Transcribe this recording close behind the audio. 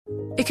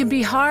It can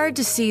be hard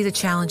to see the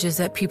challenges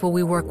that people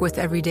we work with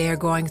every day are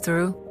going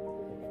through.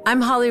 I'm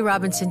Holly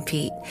Robinson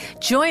Pete.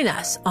 Join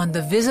us on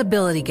The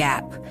Visibility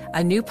Gap,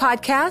 a new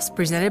podcast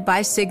presented by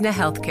Cigna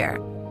Healthcare.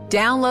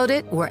 Download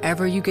it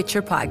wherever you get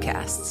your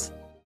podcasts.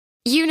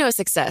 You know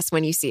success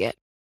when you see it.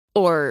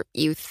 Or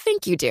you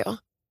think you do.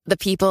 The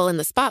people in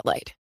the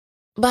spotlight.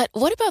 But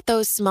what about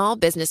those small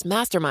business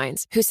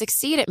masterminds who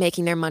succeed at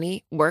making their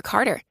money work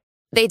harder?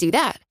 They do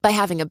that by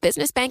having a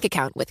business bank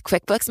account with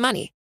QuickBooks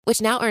Money, which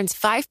now earns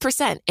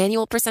 5%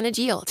 annual percentage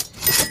yield.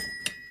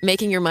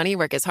 Making your money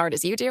work as hard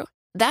as you do?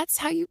 That's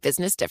how you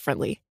business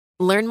differently.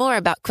 Learn more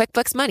about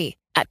QuickBooks Money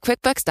at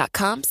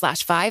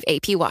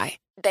quickbooks.com/5APY.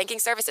 Banking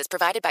services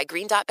provided by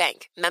Green Dot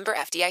Bank. Member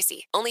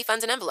FDIC. Only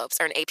funds and envelopes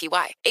earn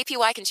APY.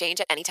 APY can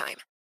change at any time.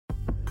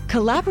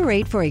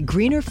 Collaborate for a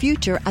greener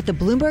future at the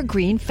Bloomberg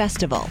Green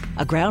Festival,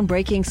 a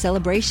groundbreaking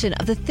celebration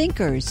of the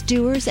thinkers,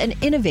 doers, and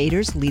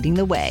innovators leading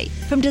the way.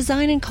 From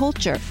design and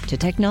culture to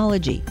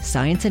technology,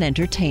 science, and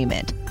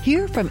entertainment.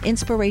 Hear from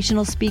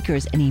inspirational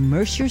speakers and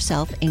immerse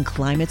yourself in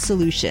climate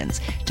solutions.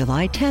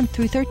 July 10th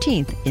through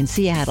 13th in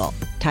Seattle.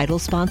 Title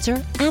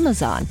sponsor,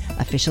 Amazon.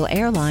 Official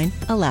airline,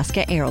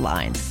 Alaska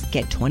Airlines.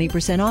 Get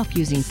 20% off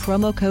using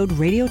promo code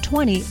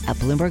radio20 at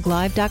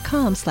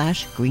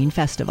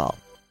bloomberglive.com/greenfestival.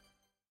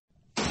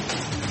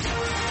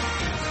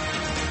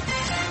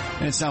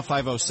 And it's now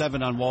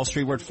 5:07 on Wall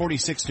Street. We're at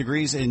 46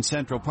 degrees in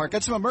Central Park.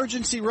 Got some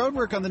emergency road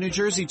work on the New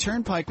Jersey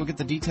Turnpike. We'll get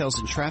the details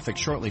in traffic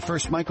shortly.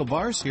 First, Michael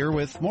Barr's here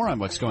with more on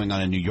what's going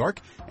on in New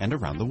York and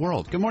around the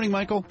world. Good morning,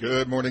 Michael.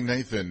 Good morning,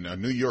 Nathan. A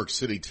New York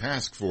City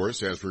task force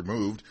has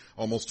removed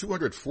almost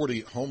 240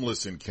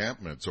 homeless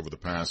encampments over the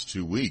past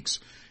 2 weeks.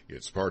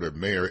 It's part of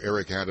Mayor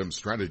Eric Adams'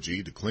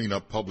 strategy to clean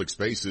up public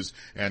spaces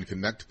and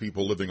connect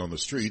people living on the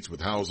streets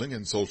with housing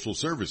and social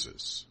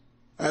services.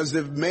 As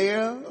the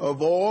mayor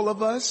of all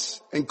of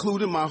us,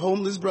 including my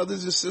homeless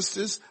brothers and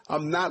sisters,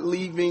 I'm not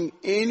leaving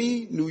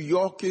any New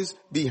Yorkers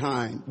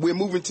behind. We're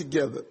moving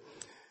together.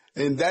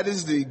 And that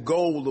is the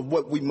goal of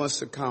what we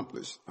must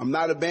accomplish. I'm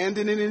not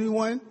abandoning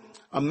anyone.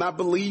 I'm not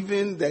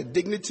believing that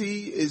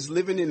dignity is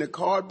living in a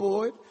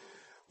cardboard,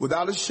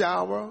 without a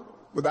shower,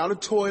 without a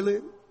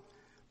toilet,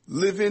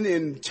 living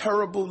in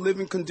terrible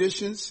living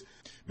conditions.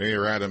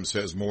 Mayor Adams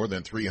says more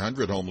than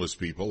 300 homeless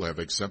people have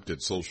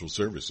accepted social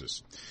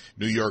services.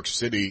 New York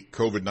City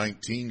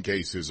COVID-19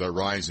 cases are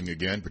rising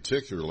again,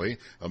 particularly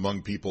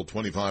among people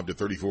 25 to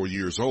 34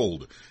 years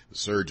old. The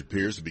surge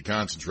appears to be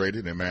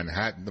concentrated in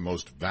Manhattan, the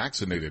most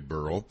vaccinated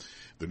borough.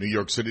 The New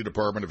York City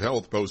Department of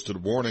Health posted a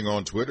warning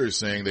on Twitter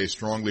saying they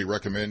strongly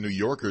recommend New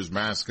Yorkers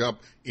mask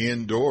up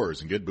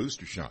indoors and get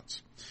booster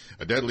shots.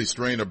 A deadly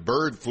strain of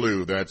bird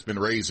flu that's been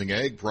raising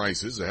egg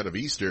prices ahead of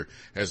Easter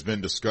has been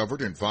discovered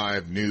in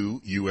 5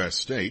 new U.S.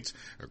 states.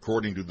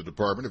 According to the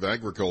Department of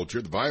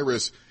Agriculture, the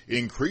virus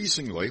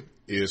increasingly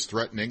is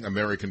threatening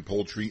American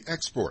poultry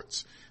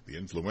exports. The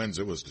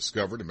influenza was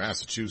discovered in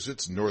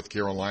Massachusetts, North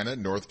Carolina,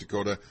 North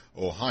Dakota,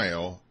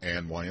 Ohio,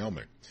 and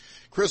Wyoming.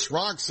 Chris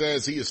Rock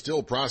says he is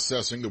still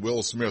processing the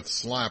Will Smith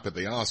slap at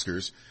the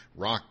Oscars.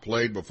 Rock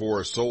played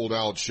before a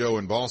sold-out show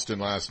in Boston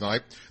last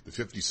night. The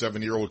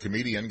 57-year-old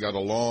comedian got a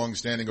long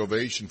standing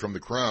ovation from the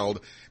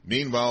crowd.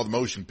 Meanwhile, the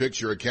Motion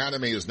Picture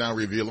Academy is now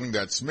revealing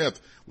that Smith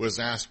was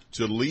asked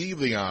to leave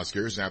the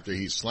Oscars after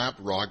he slapped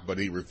Rock, but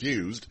he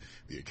refused.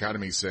 The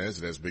Academy says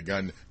it has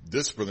begun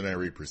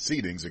disciplinary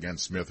proceedings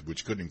against Smith,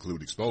 which could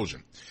include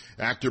expulsion.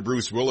 Actor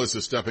Bruce Willis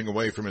is stepping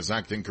away from his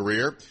acting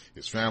career.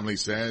 His family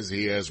says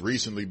he has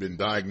recently been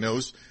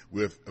diagnosed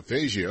with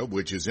aphasia,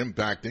 which is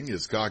impacting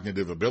his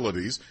cognitive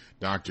abilities.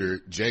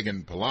 Dr.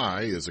 Jagan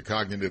Pillai is a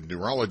cognitive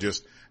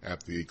neurologist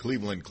at the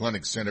Cleveland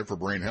Clinic Center for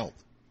Brain Health.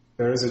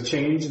 There is a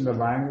change in the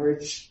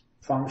language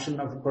function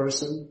of the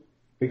person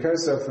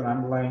because of an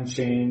underlying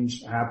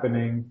change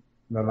happening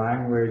in the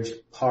language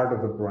part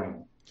of the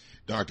brain.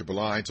 Dr.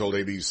 Pillai told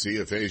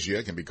ABC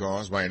aphasia can be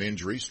caused by an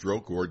injury,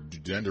 stroke, or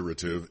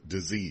degenerative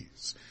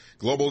disease.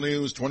 Global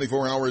news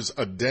 24 hours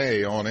a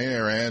day on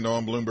air and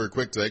on Bloomberg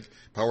Quick Take,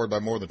 powered by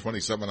more than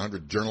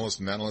 2,700 journalists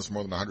and analysts from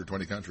more than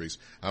 120 countries.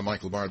 I'm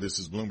Michael Barr. This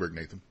is Bloomberg,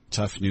 Nathan.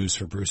 Tough news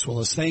for Bruce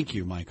Willis. Thank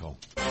you, Michael.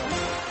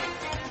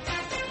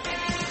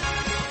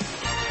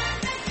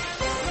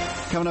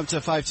 Coming up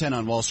to 5:10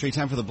 on Wall Street,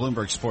 time for the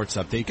Bloomberg Sports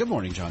Update. Good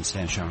morning, John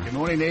Stanshauer. Good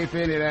morning,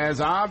 Nathan. It has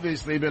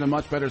obviously been a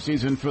much better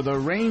season for the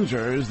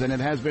Rangers than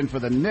it has been for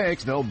the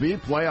Knicks. There'll be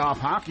playoff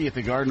hockey at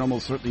the Garden,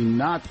 almost certainly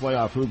not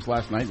playoff hoops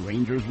last night.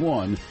 Rangers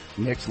won.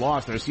 Knicks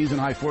lost. Their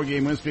season-high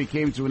 4-game win streak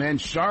came to an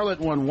end. Charlotte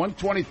won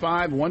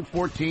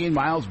 125-114.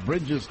 Miles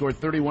Bridges scored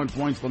 31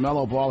 points.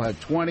 LaMelo Ball had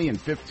 20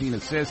 and 15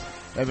 assists.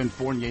 Evan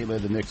Fournier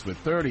led the Knicks with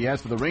 30.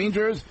 As for the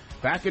Rangers,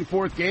 back and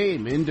forth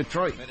game in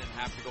Detroit. Minute and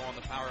a half to go on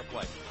the power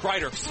play.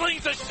 Kreider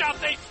slings a shot.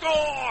 They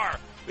score!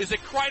 Is it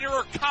Kreider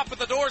or Kopp at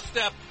the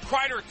doorstep?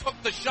 Kreider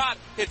took the shot.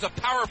 It's a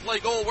power play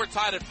goal. We're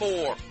tied at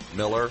 4.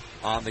 Miller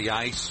on the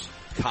ice.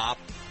 Kopp,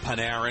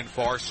 Panarin,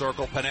 far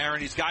circle. Panarin,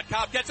 he's got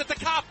Kopp. Gets it to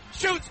Kopp.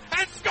 Shoots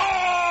and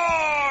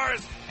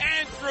scores!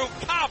 And Drew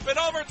Kopp in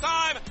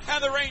overtime,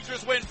 and the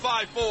Rangers win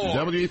 5-4.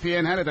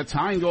 WEPN had it. The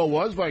tying goal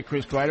was by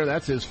Chris Kreider.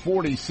 That's his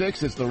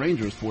 46th. It's the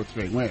Rangers' fourth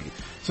straight win.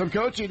 Some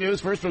coaching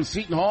news, first from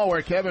Seton Hall,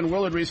 where Kevin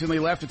Willard recently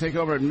left to take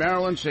over at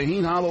Maryland.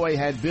 Shaheen Holloway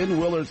had been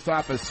Willard's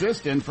top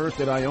assistant, first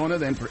at Iona,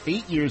 then for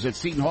 8 years at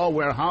Seton Hall,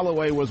 where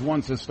Holloway was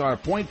once a star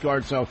point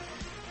guard. So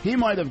he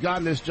might have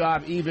gotten this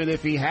job even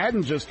if he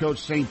hadn't just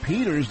coached St.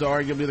 Peter's,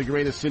 arguably the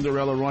greatest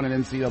Cinderella run in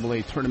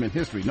NCAA tournament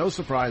history. No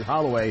surprise,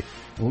 Holloway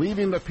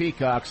leaving the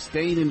Peacocks,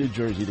 staying in New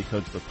Jersey to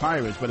coach the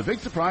Pirates. But a big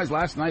surprise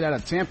last night out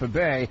of Tampa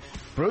Bay,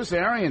 Bruce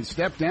Arians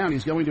stepped down.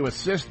 He's going to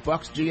assist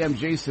Bucks GM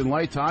Jason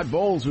Light. Todd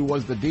Bowles, who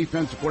was the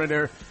defensive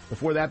coordinator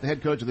before that, the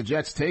head coach of the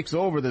Jets, takes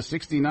over. The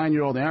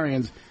 69-year-old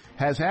Arians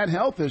has had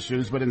health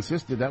issues, but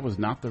insisted that was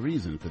not the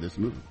reason for this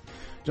move.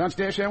 John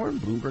Stashower,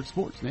 Bloomberg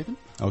Sports. Nathan?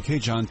 Okay,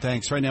 John,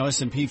 thanks. Right now,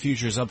 S&P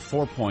futures up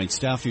 4 points.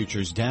 Dow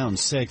futures down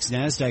 6.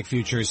 NASDAQ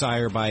futures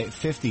higher by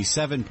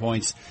 57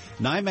 points.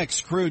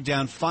 NYMEX crude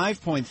down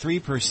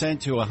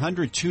 5.3% to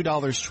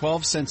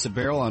 $102.12 a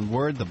barrel on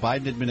word the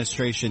Biden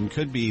administration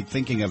could be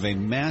thinking of a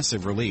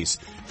massive release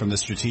from the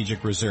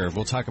strategic reserve.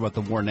 We'll talk about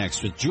the war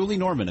next with Julie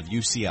Norman of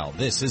UCL.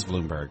 This is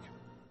Bloomberg.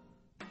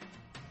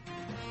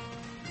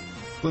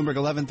 Bloomberg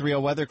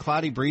 11:30 weather,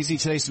 cloudy, breezy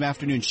today, some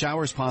afternoon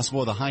showers possible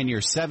with a high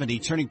near 70,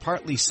 turning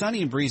partly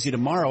sunny and breezy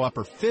tomorrow,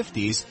 upper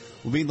 50s,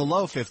 will be in the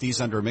low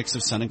 50s under a mix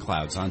of sun and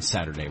clouds on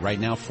Saturday. Right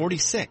now,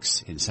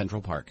 46 in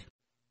Central Park.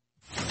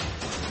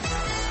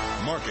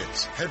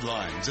 Markets,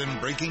 headlines, and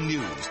breaking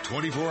news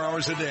 24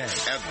 hours a day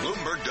at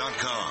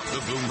Bloomberg.com, the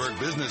Bloomberg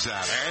Business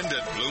app, and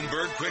at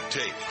Bloomberg Quick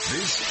Take.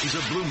 This is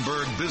a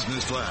Bloomberg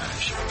Business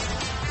Flash.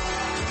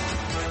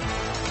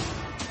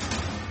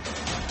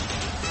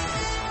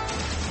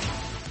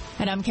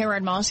 And I'm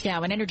Karen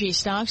Moscow, and energy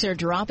stocks are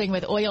dropping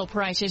with oil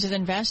prices as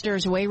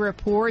investors weigh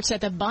reports that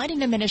the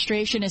Biden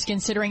administration is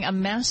considering a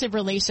massive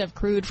release of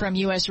crude from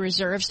U.S.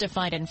 reserves to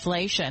fight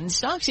inflation.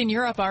 Stocks in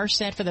Europe are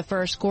set for the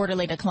first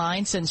quarterly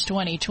decline since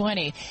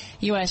 2020.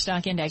 U.S.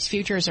 stock index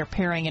futures are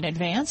pairing in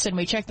advance, and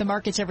we check the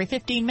markets every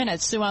 15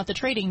 minutes throughout the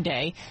trading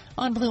day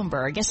on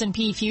Bloomberg.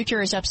 S&P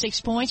futures up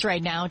 6 points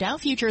right now. Dow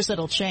futures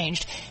little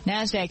changed.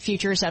 NASDAQ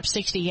futures up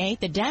 68.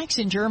 The DAX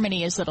in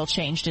Germany is little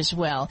changed as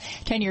well.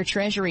 10-year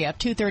Treasury up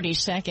 230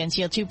 seconds,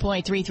 yield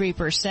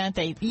 2.33%.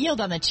 The yield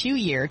on the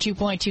 2-year,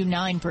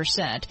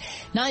 2.29%.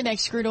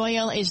 NYMEX crude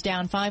oil is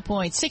down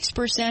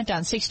 5.6%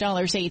 on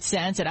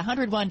 $6.08 at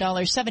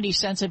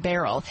 $101.70 a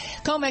barrel.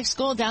 COMEX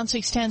gold down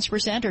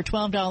 0.6% or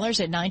 $12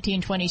 at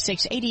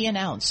 $19.2680 an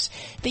ounce.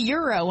 The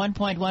euro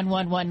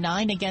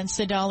 1.1119 against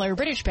the dollar.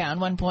 British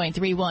pound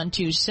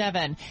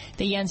 1.3127.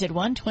 The yen's at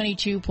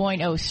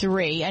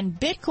 122.03. And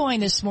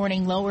Bitcoin this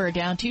morning lower,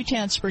 down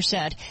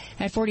 0.2%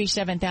 at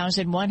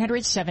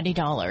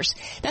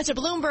 $47,170. That's a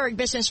Bloomberg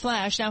Business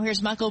Flash. Now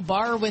here's Michael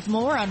Barr with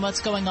more on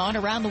what's going on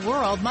around the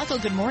world. Michael,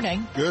 good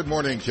morning. Good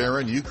morning,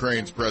 Karen.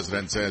 Ukraine's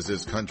president says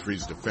his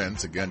country's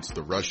defense against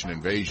the Russian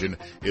invasion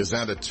is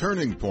at a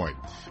turning point.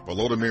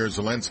 Volodymyr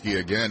Zelensky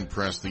again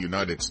pressed the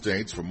United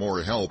States for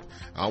more help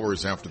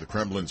hours after the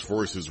Kremlin's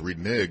forces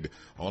reneged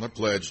on a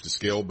pledge to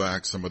scale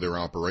back some of their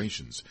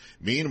operations.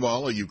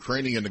 Meanwhile, a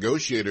Ukrainian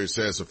negotiator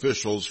says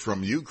officials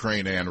from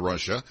Ukraine and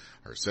Russia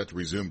are set to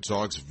resume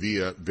talks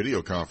via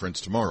video conference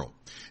tomorrow.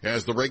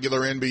 As the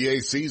regular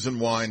NBA season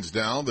winds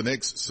down, the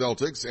Knicks,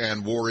 Celtics,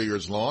 and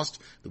Warriors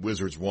lost. The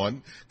Wizards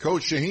won.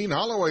 Coach Shaheen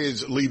Holloway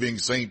is leaving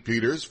St.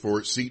 Peter's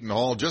for Seton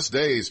Hall just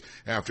days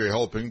after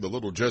helping the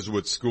little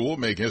Jesuit school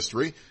make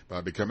history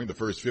by becoming the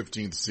first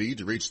 15th seed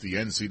to reach the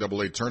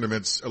NCAA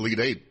tournament's Elite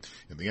Eight.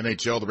 In the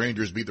NHL, the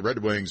Rangers beat the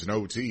Red Wings in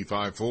OT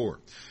 5-4.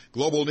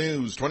 Global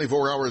news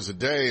 24 hours a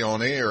day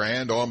on air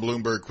and on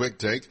Bloomberg Quick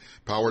Take,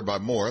 powered by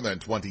more than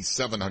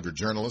 2,700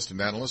 journalists and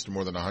analysts in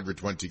more than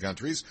 120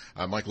 countries.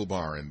 I'm Michael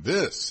Barr, and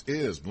this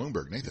is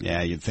Bloomberg. Nathan.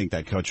 Yeah, you'd think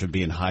that coach would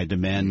be in high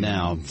demand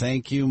now.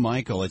 Thank you,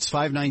 Michael. It's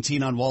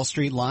 5:19 on Wall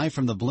Street, live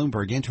from the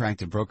Bloomberg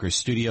Interactive Brokers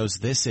Studios.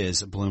 This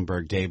is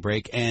Bloomberg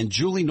Daybreak, and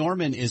Julie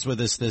Norman is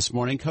with us this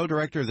morning,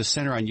 co-director of the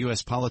Center on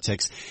U.S.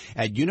 Politics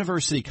at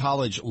University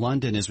College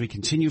London, as we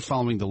continue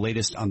following the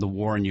latest on the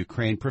war in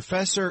Ukraine.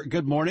 Professor,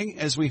 good morning.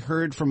 As we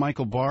heard from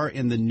Michael Barr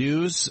in the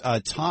news,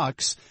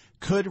 talks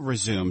could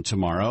resume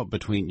tomorrow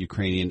between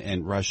Ukrainian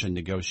and Russian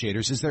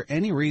negotiators. Is there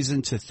any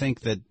reason to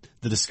think that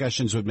the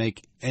discussions would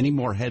make any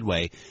more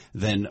headway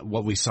than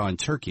what we saw in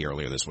Turkey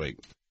earlier this week?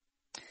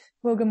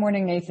 Well, good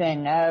morning,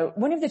 Nathan.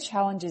 One of the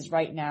challenges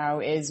right now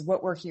is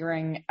what we're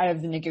hearing out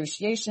of the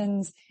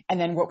negotiations and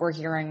then what we're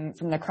hearing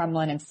from the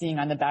Kremlin and seeing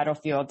on the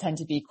battlefield tend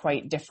to be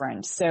quite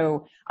different.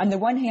 So on the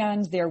one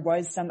hand, there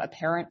was some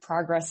apparent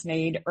progress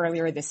made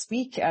earlier this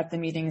week at the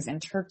meetings in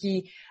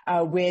Turkey,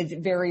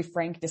 with very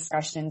frank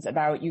discussions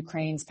about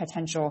Ukraine's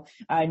potential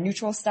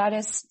neutral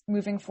status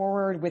moving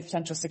forward, with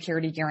potential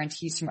security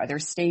guarantees from other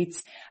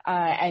states,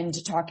 and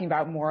talking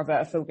about more of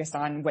a focus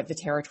on what the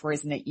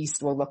territories in the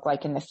east will look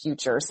like in the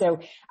future. So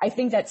I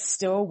think that's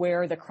still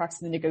where the crux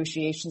of the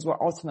negotiations will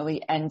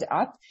ultimately end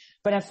up.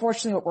 But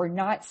unfortunately, what we're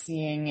not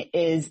seeing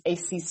is a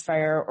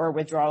ceasefire or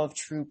withdrawal of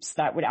troops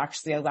that would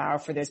actually allow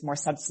for those more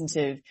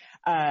substantive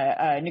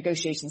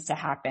negotiations to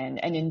happen.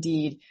 And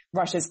indeed,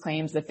 Russia's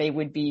claims that they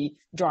would be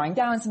drawing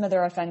down some of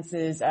their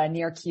offenses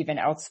near Kyiv and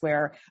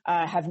elsewhere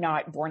have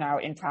not borne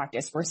out in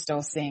practice. We're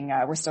still seeing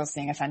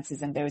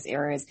offenses in those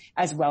areas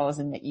as well as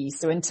in the east.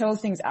 So until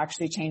things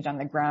actually change on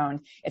the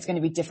ground, it's going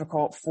to be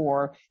difficult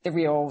for the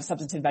real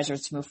substantive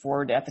measures to move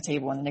forward at the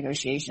table in the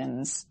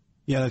negotiations.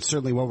 Yeah, that's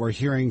certainly what we're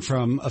hearing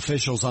from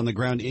officials on the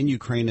ground in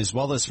Ukraine as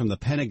well as from the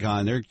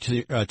Pentagon.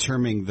 They're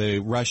terming the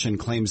Russian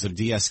claims of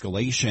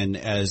de-escalation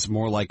as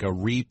more like a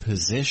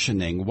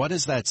repositioning. What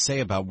does that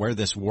say about where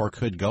this war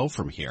could go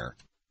from here?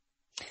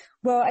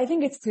 Well, I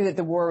think it's clear that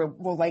the war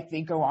will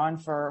likely go on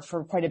for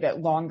quite a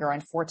bit longer,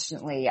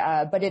 unfortunately.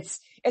 But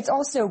it's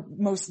also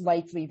most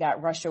likely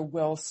that Russia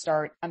will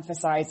start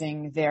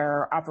emphasizing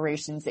their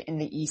operations in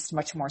the east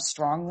much more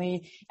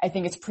strongly. I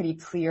think it's pretty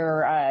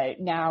clear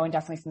now, and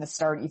definitely from the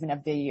start even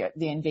of the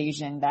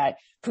invasion, that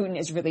Putin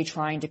is really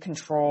trying to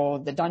control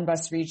the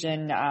Donbas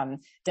region,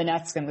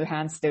 Donetsk and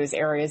Luhansk, those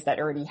areas that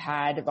already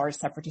had large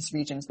separatist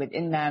regions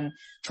within them,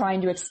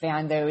 trying to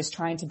expand those,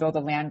 trying to build a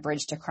land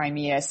bridge to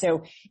Crimea.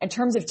 So in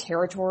terms of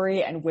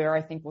territory and where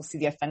I think we'll see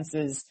the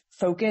offenses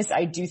focus,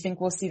 I do think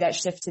we'll see that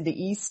shift to the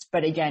east.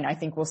 But again, I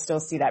think we'll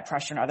still see that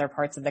pressure in other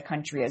parts of the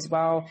country as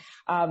well.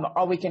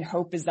 All we can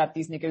hope is that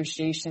these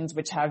negotiations,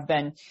 which have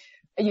been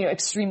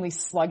extremely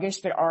sluggish,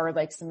 but are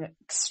like some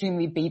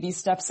extremely baby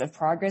steps of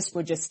progress,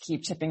 will just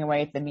keep chipping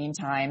away at the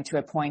meantime to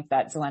a point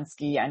that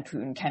Zelensky and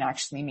Putin can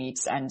actually meet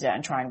and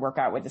try and work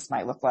out what this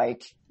might look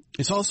like.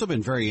 It's also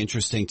been very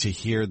interesting to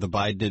hear the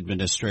Biden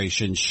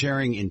administration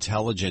sharing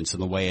intelligence in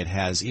the way it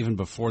has, even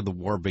before the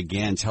war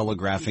began,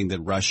 telegraphing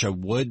that Russia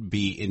would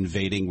be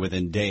invading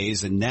within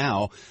days. And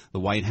now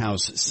the White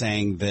House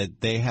saying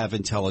that they have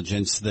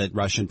intelligence that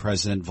Russian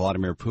President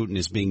Vladimir Putin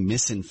is being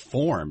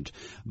misinformed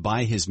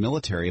by his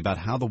military about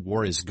how the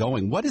war is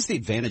going. What is the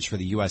advantage for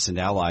the U.S. and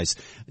allies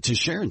to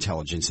share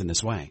intelligence in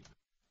this way?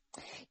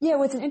 Yeah,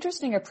 well, it's an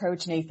interesting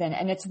approach, Nathan,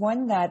 and it's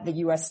one that the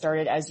U.S.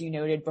 started, as you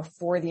noted,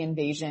 before the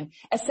invasion,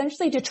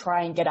 essentially to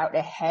try and get out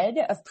ahead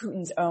of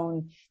Putin's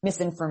own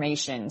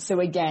misinformation. So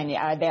again,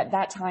 at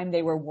that time,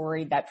 they were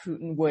worried that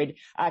Putin would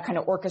kind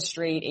of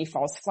orchestrate a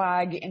false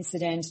flag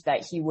incident,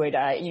 that he would,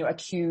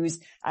 accuse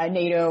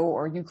NATO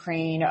or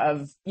Ukraine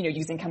of,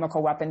 using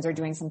chemical weapons or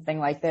doing something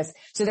like this.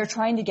 So they're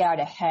trying to get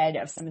out ahead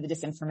of some of the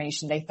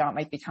disinformation they thought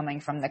might be coming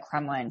from the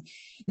Kremlin.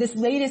 This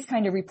latest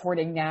kind of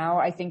reporting now,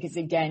 I think, is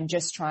again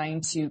just trying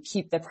to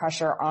keep the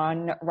pressure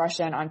on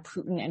Russia and on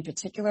Putin in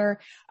particular.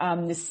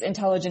 This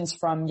intelligence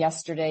from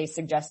yesterday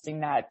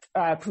suggesting that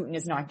Putin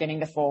is not getting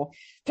the full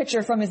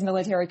picture from his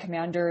military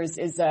commanders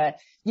is, I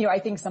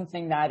think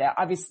something that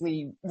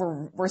obviously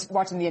we're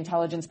watching the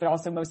intelligence, but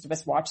also most of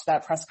us watched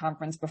that press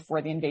conference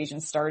before the invasion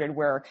started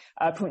where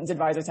Putin's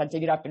advisors had to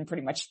get up and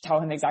pretty much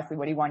tell him exactly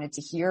what he wanted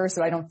to hear.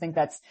 So I don't think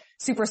that's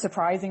super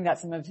surprising that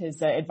some of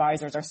his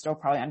advisors are still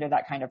probably under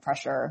that kind of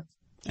pressure.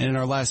 And in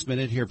our last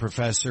minute here,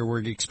 Professor,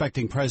 we're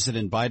expecting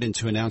President Biden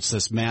to announce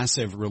this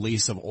massive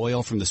release of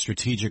oil from the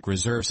strategic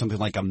reserve, something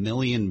like 1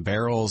 million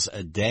barrels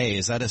a day.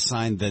 Is that a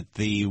sign that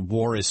the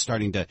war is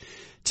starting to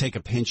take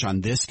a pinch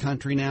on this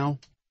country now?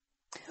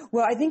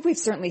 Well, I think we've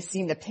certainly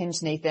seen the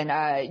pinch, Nathan.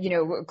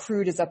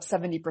 Crude is up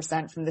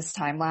 70% from this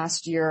time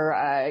last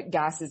year.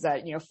 Gas is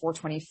at,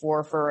 $4.24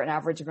 for an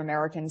average of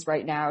Americans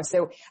right now.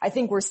 So I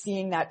think we're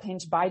seeing that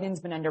pinch. Biden's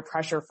been under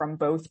pressure from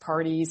both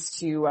parties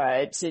to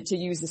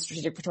use the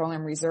Strategic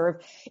Petroleum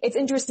Reserve. It's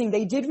interesting.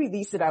 They did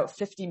release about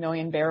 50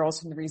 million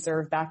barrels from the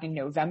reserve back in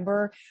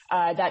November.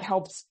 That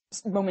helped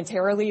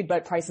momentarily,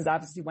 but prices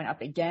obviously went up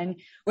again.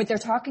 What they're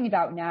talking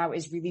about now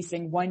is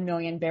releasing 1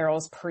 million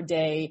barrels per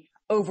day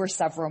over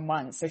several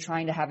months. So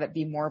trying to have it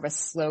be more of a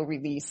slow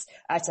release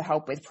to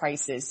help with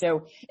prices.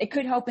 So it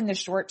could help in the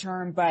short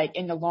term, but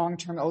in the long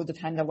term, it will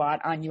depend a lot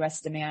on U.S.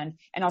 demand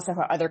and also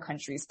how other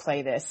countries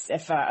play this.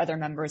 If other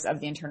members of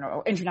the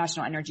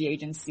International Energy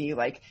Agency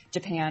like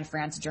Japan,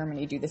 France,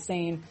 Germany do the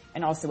same,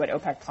 and also what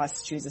OPEC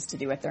Plus chooses to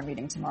do at their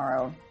meeting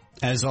tomorrow.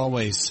 As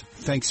always,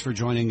 thanks for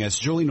joining us.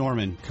 Julie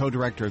Norman,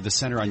 co-director of the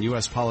Center on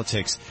U.S.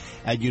 Politics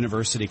at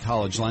University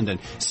College London.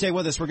 Stay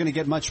with us. We're going to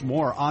get much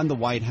more on the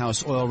White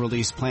House oil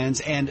release plans,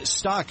 and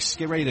stocks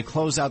get ready to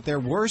close out their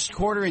worst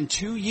quarter in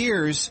 2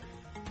 years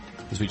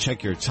as we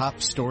check your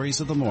top stories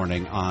of the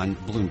morning on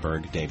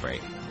Bloomberg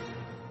Daybreak.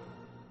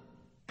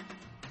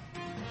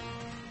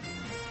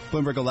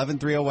 Bloomberg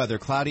 11:30 weather.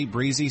 Cloudy,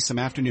 breezy, some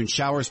afternoon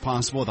showers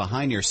possible with a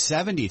high near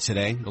 70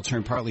 today. It'll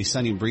turn partly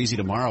sunny and breezy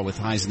tomorrow with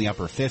highs in the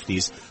upper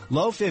 50s.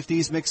 Low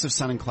 50s, mix of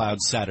sun and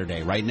clouds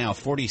Saturday. Right now,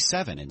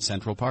 47 in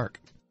Central Park.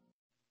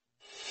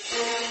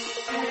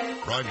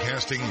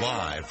 Broadcasting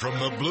live from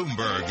the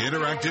Bloomberg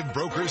Interactive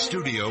Broker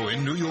Studio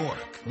in New York.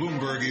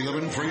 Bloomberg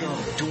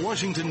 1130 to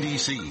Washington,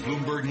 D.C.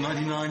 Bloomberg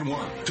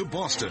 99.1 to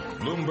Boston.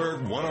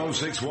 Bloomberg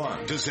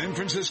 106.1 to San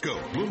Francisco.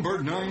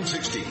 Bloomberg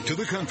 960 to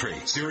the country.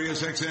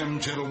 Sirius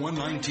XM Channel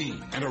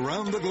 119 and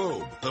around the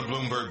globe. The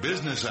Bloomberg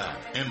Business app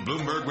and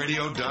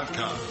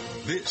BloombergRadio.com.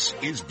 This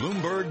is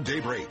Bloomberg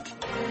Daybreak.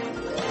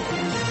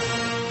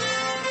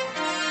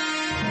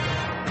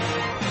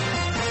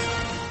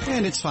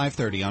 And it's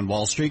 5:30 on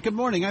Wall Street. Good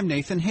morning. I'm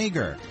Nathan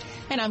Hager.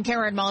 And I'm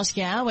Karen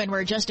Moscow, and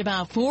we're just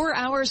about 4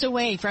 hours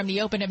away from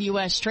the open of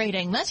U.S.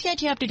 trading. Let's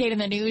get you up to date on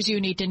the news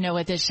you need to know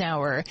at this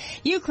hour.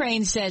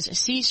 Ukraine says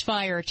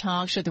ceasefire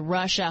talks with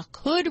Russia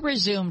could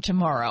resume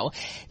tomorrow.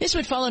 This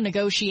would follow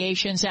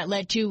negotiations that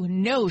led to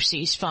no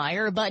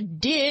ceasefire,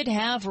 but did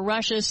have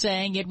Russia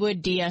saying it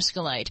would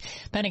de-escalate.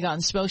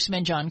 Pentagon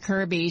spokesman John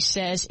Kirby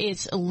says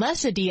it's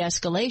less a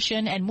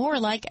de-escalation and more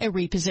like a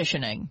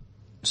repositioning.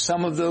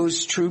 Some of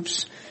those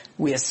troops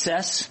we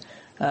assess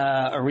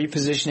are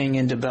repositioning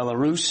into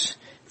Belarus.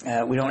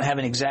 We don't have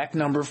an exact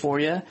number for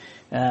you,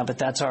 but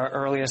that's our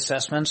early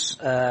assessments.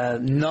 We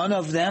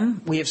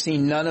have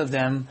seen none of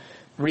them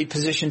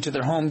reposition to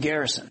their home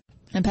garrison.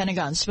 And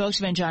Pentagon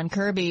spokesman John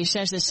Kirby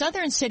says the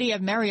southern city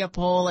of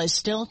Mariupol is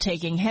still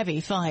taking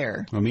heavy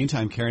fire. Well,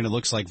 meantime, Karen, it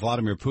looks like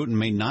Vladimir Putin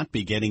may not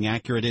be getting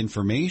accurate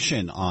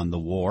information on the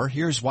war.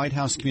 Here's White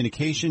House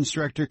Communications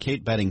Director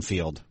Kate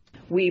Bedingfield.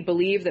 We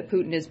believe that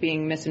Putin is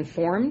being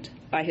misinformed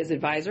by his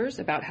advisors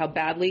about how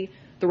badly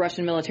the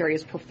Russian military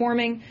is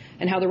performing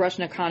and how the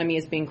Russian economy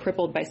is being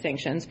crippled by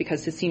sanctions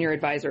because his senior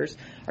advisors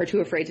are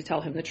too afraid to tell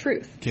him the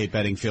truth. Kate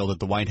Bedingfield at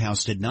the White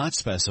House did not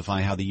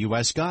specify how the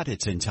U.S. got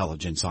its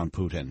intelligence on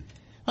Putin.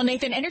 Well,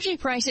 Nathan, energy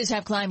prices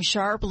have climbed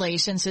sharply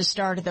since the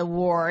start of the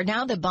war.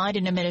 Now the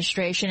Biden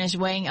administration is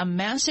weighing a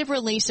massive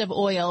release of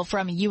oil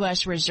from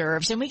U.S.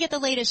 reserves. And we get the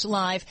latest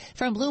live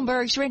from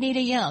Bloomberg's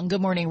Renita Young. Good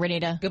morning,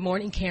 Renita. Good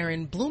morning,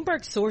 Karen.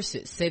 Bloomberg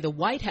sources say the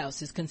White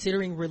House is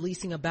considering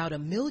releasing about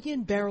 1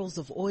 million barrels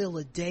of oil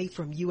a day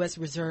from U.S.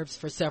 reserves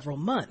for several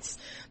months.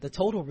 The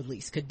total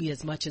release could be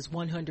as much as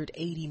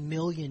 180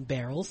 million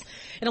barrels.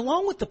 And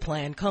along with the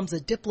plan comes a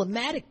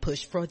diplomatic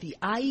push for the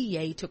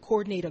IEA to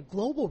coordinate a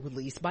global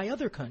release by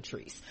other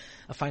countries.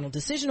 A final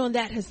decision on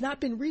that has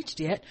not been reached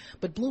yet,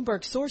 but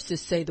Bloomberg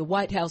sources say the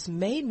White House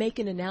may make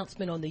an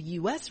announcement on the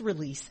U.S.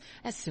 release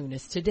as soon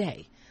as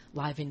today.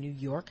 Live in New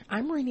York,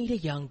 I'm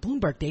Renita Young,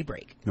 Bloomberg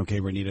Daybreak.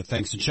 Okay, Renita,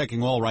 thanks. And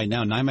checking oil right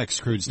now,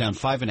 NYMEX crude's down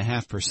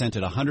 5.5%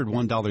 at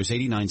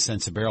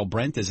 $101.89 a barrel.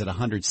 Brent is at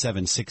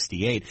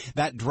 $107.68.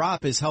 That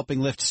drop is helping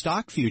lift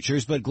stock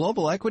futures, but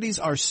global equities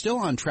are still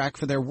on track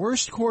for their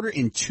worst quarter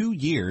in 2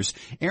 years.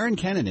 Aaron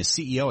Kennan is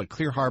CEO at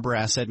Clear Harbor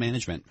Asset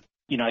Management.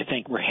 I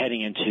think we're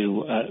heading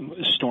into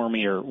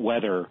stormier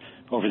weather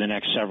over the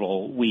next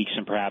several weeks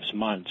and perhaps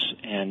months,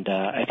 and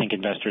I think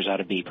investors ought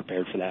to be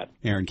prepared for that.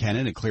 Aaron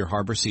Kennan at Clear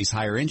Harbor sees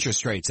higher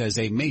interest rates as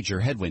a major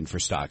headwind for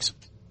stocks.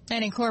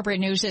 And in corporate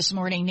news this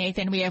morning,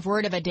 Nathan, we have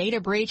word of a data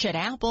breach at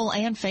Apple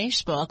and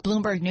Facebook.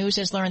 Bloomberg News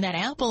has learned that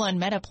Apple and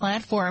Meta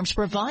platforms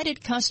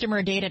provided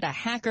customer data to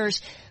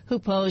hackers who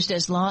posed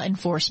as law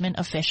enforcement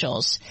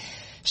officials.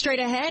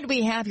 Straight ahead,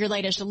 we have your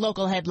latest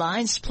local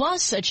headlines,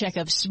 plus a check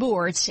of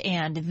sports,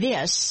 and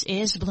this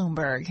is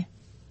Bloomberg.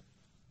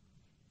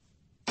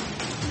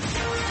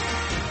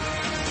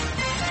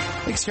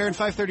 Thanks, Karen.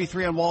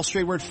 5:33 on Wall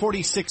Street. We're at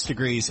 46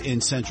 degrees in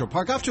Central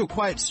Park. Off to a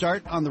quiet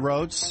start on the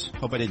roads.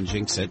 Hope I didn't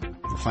jinx it.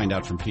 We'll find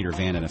out from Peter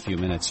Van in a few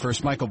minutes.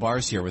 First, Michael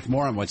Barr's here with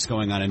more on what's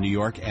going on in New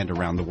York and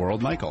around the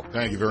world. Michael.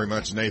 Thank you very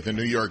much, Nathan.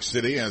 New York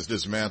City has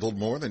dismantled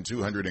more than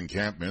 200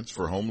 encampments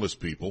for homeless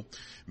people.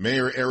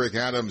 Mayor Eric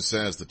Adams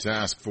says the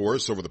task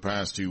force over the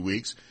past 2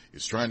 weeks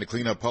is trying to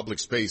clean up public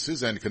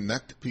spaces and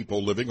connect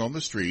people living on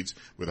the streets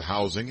with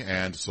housing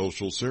and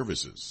social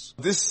services.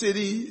 This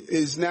city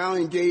is now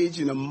engaged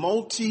in a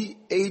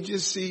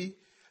multi-agency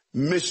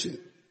mission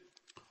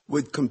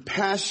with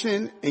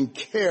compassion and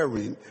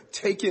caring,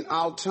 taking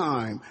our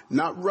time,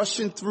 not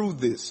rushing through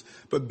this,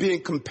 but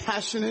being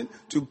compassionate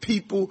to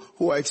people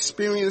who are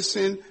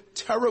experiencing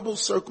terrible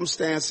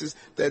circumstances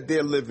that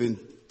they're living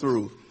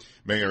through.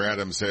 Mayor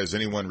Adams says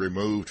anyone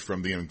removed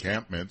from the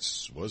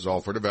encampments was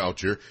offered a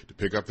voucher to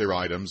pick up their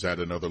items at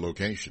another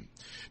location.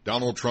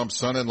 Donald Trump's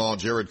son-in-law,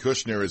 Jared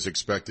Kushner, is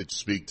expected to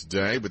speak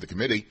today with the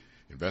committee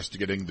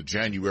investigating the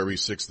January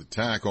 6th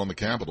attack on the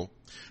Capitol.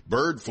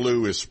 Bird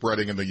flu is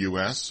spreading in the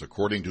U.S.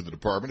 According to the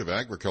Department of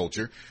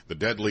Agriculture, the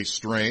deadly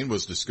strain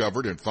was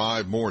discovered in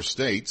 5 more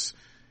states.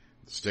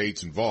 The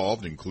states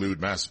involved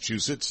include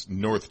Massachusetts,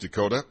 North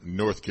Dakota,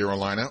 North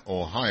Carolina,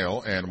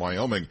 Ohio, and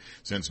Wyoming.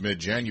 Since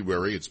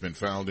mid-January, it's been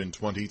found in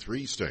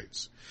 23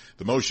 states.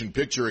 The Motion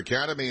Picture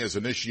Academy has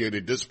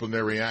initiated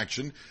disciplinary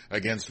action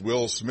against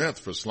Will Smith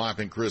for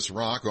slapping Chris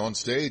Rock on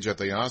stage at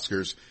the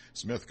Oscars.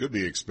 Smith could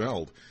be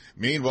expelled.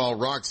 Meanwhile,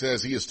 Rock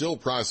says he is still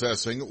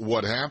processing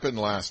what happened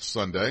last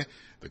Sunday.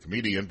 The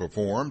comedian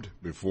performed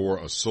before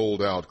a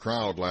sold-out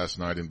crowd last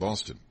night in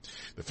Boston.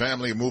 The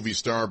family of movie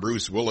star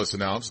Bruce Willis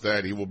announced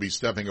that he will be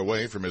stepping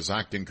away from his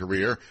acting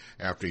career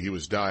after he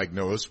was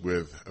diagnosed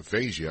with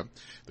aphasia.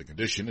 The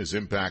condition is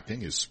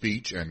impacting his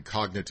speech and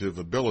cognitive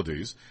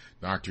abilities.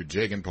 Dr.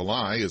 Jagan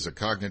Pillai is a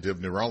cognitive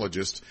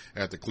neurologist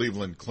at the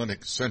Cleveland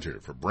Clinic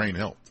Center for Brain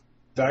Health.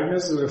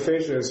 Diagnosis of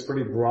aphasia is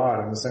pretty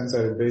broad in the sense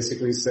that it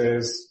basically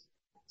says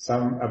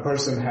a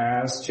person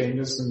has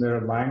changes in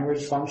their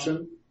language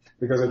function,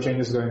 because of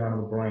changes going on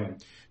in the brain.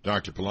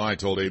 Dr. Pillai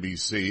told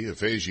ABC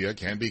aphasia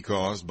can be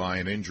caused by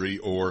an injury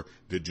or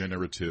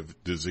degenerative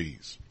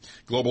disease.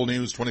 Global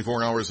news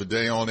 24 hours a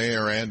day on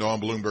air and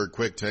on Bloomberg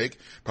Quick Take,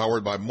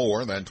 powered by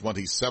more than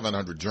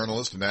 2,700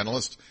 journalists and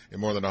analysts in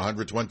more than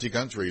 120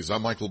 countries.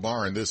 I'm Michael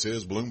Barr, and this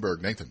is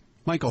Bloomberg. Nathan.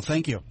 Michael,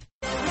 thank you.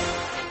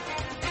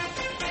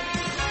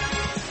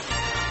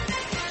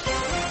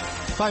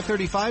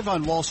 5:35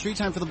 on Wall Street.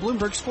 Time for the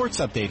Bloomberg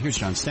Sports Update. Here's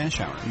John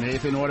Stashower.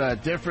 Nathan, what a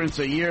difference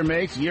a year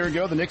makes. A year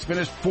ago, the Knicks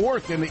finished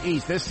fourth in the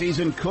East. This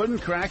season couldn't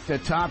crack the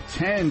top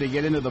 10 to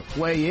get into the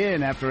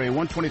play-in after a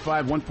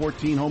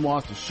 125-114 home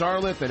loss to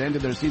Charlotte that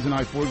ended their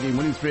season-high 4-game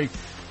winning streak.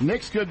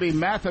 Knicks could be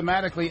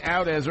mathematically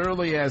out as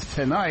early as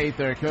tonight.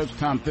 Their coach,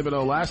 Tom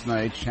Thibodeau, last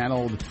night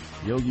channeled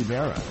Yogi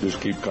Berra.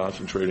 Just keep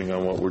concentrating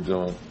on what we're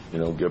doing.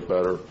 Get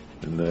better,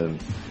 and then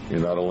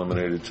you're not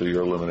eliminated till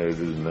you're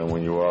eliminated, and then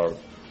when you are,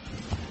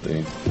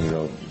 then,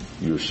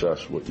 you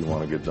assess what you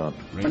want to get done.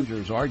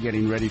 Rangers are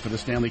getting ready for the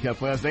Stanley Cup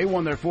playoffs. They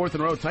won their fourth in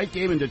a row. Tight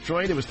game in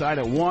Detroit. It was tied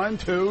at 1,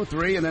 2,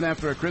 3, and then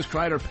after a Chris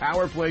Kreider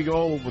power play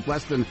goal with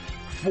less than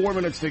 4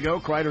 minutes to go,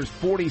 Kreider's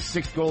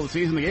 46th goal of the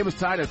season. The game was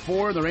tied at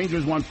 4. The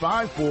Rangers won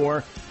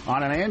 5-4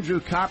 on an Andrew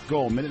Kopp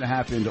goal, minute and a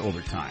half into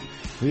overtime.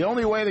 The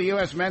only way the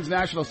U.S. men's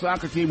national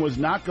soccer team was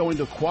not going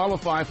to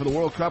qualify for the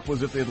World Cup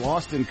was if they'd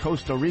lost in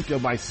Costa Rica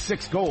by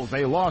 6 goals.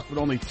 They lost, but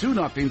only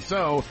 2-0,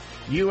 so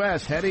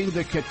U.S. heading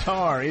to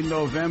Qatar in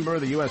November.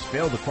 The U.S.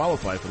 failed to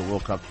qualify for the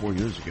World Cup 4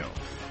 years ago.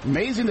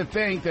 Amazing to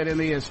think that in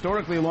the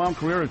historically long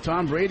career of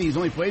Tom Brady, he's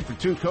only played for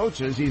 2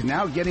 coaches. He's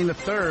now getting the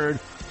third.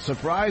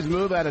 Surprise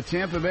move out of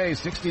Tampa Bay.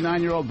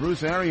 69-year-old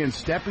Bruce Arians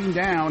stepping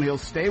down. He'll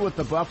stay with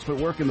the Bucs but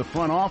work in the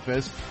front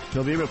office.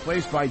 He'll be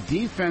replaced by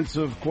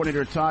defensive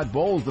coordinator Todd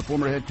Bowles, the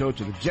former head coach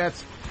of the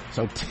Jets.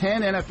 So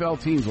 10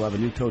 NFL teams will have a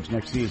new coach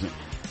next season.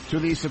 To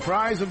the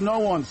surprise of no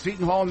one,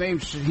 Seton Hall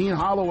named Shaheen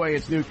Holloway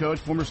its new coach,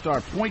 former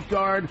star point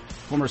guard,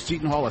 former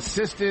Seton Hall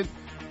assistant.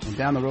 And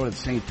down the road at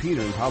St.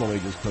 Peter's, Holloway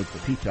just coached the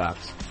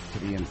Peacocks to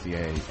the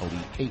NCAA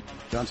Elite 8.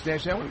 John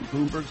Stashower,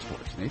 Bloomberg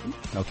Sports. Nathan?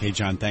 Okay,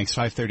 John, thanks.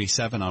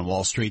 5:37 on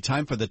Wall Street.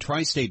 Time for the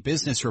Tri-State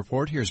Business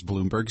Report. Here's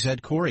Bloomberg's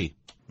Ed Corey.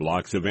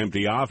 Blocks of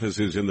empty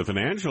offices in the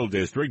financial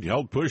district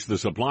helped push the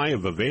supply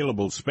of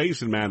available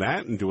space in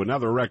Manhattan to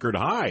another record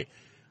high.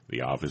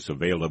 The office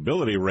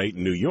availability rate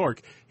in New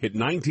York hit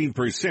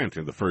 19%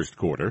 in the first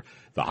quarter,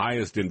 the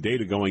highest in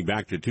data going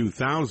back to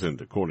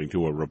 2000, according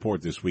to a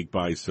report this week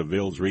by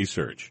Seville's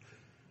Research.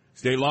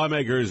 State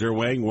lawmakers are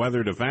weighing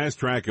whether to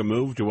fast-track a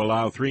move to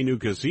allow 3 new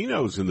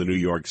casinos in the New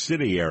York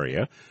City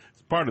area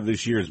as part of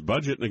this year's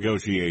budget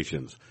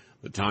negotiations.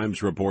 The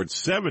Times reports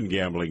 7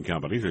 gambling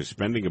companies are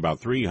spending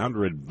about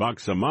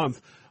 $300 a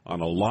month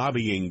on a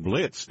lobbying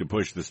blitz to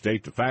push the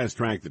state to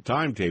fast-track the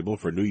timetable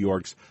for New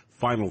York's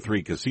final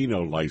 3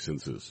 casino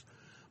licenses.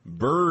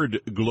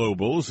 Bird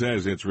Global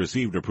says it's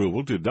received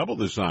approval to double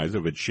the size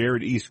of its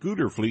shared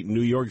e-scooter fleet in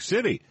New York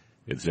City.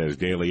 It says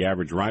daily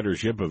average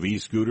ridership of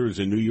e-scooters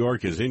in New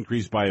York has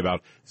increased by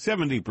about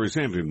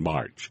 70% in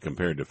March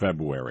compared to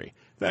February.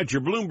 That's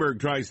your Bloomberg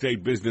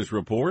Tri-State Business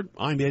Report.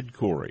 I'm Ed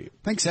Corey.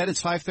 Thanks, Ed.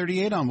 It's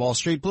 5:38 on Wall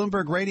Street.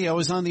 Bloomberg Radio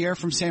is on the air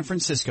from San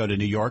Francisco to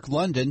New York,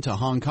 London to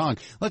Hong Kong.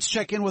 Let's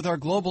check in with our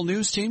global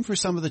news team for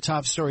some of the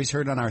top stories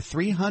heard on our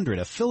 300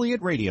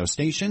 affiliate radio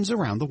stations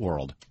around the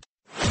world.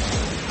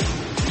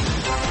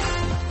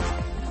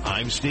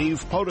 I'm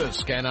Steve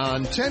Potusk, and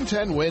on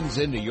 1010 Wins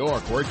in New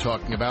York, we're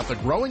talking about the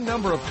growing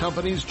number of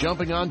companies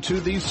jumping onto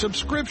the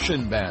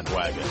subscription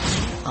bandwagon.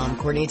 I'm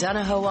Courtney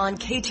Donahoe on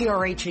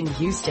KTRH in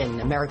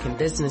Houston. American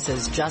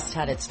businesses just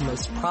had its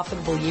most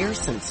profitable year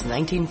since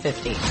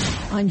 1950.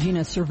 I'm Gina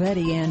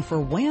Cervetti, and for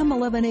Wham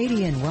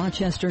 1180 in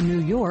Rochester,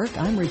 New York,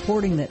 I'm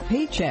reporting that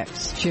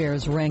Paychex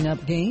shares rang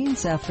up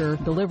gains after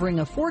delivering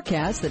a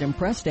forecast that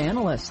impressed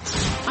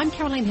analysts. I'm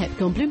Caroline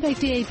Hepcombe, Bloomberg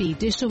DAB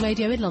Digital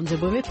Radio in London.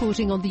 We're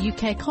reporting on the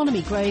UK economy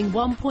growing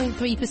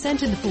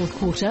 1.3% in the fourth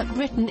quarter.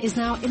 Britain is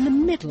now in the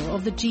middle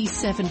of the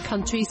G7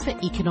 countries for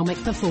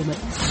economic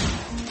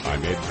performance.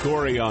 I'm Ed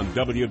Corey on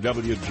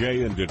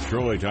WWJ in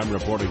Detroit. I'm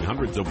reporting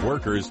hundreds of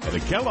workers at a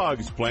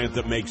Kellogg's plant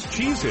that makes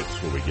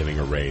Cheez-Its will be getting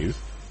a raise.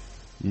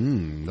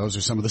 Those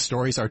are some of the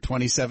stories our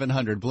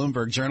 2,700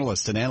 Bloomberg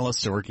journalists and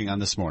analysts are working on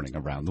this morning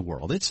around the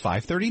world. It's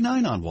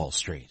 5:39 on Wall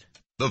Street.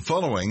 The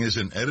following is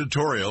an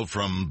editorial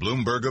from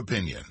Bloomberg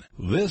Opinion.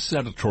 This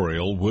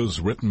editorial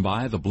was written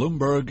by the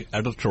Bloomberg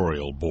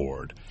Editorial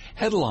Board.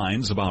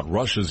 Headlines about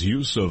Russia's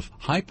use of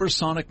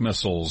hypersonic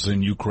missiles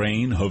in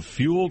Ukraine have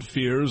fueled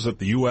fears that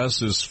the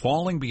U.S. is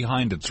falling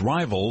behind its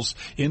rivals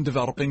in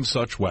developing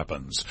such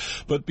weapons.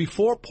 But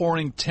before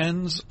pouring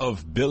tens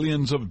of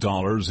billions of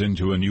dollars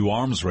into a new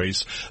arms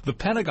race, the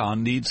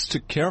Pentagon needs to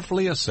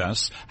carefully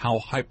assess how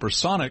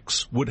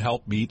hypersonics would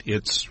help meet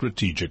its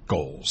strategic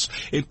goals.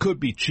 It could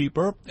be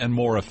cheaper, cheaper and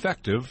more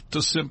effective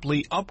to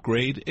simply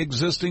upgrade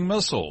existing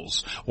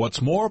missiles.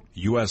 What's more,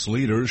 U.S.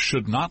 leaders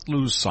should not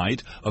lose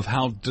sight of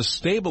how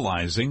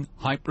destabilizing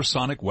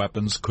hypersonic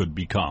weapons could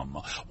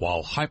become.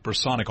 While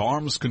hypersonic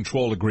arms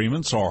control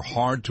agreements are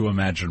hard to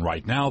imagine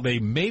right now, they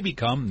may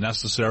become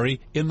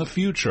necessary in the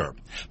future.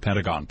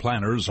 Pentagon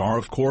planners are,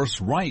 of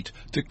course, right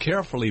to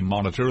carefully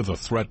monitor the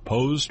threat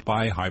posed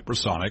by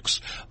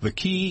hypersonics. The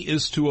key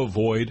is to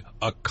avoid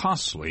a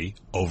costly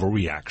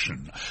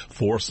overreaction.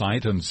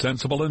 Foresight and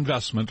sensible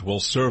investment will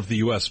serve the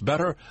U.S.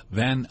 better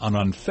than an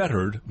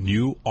unfettered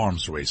new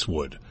arms race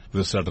would.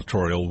 This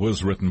editorial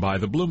was written by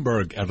the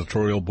Bloomberg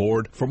editorial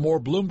board. For more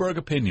Bloomberg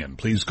opinion,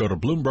 please go to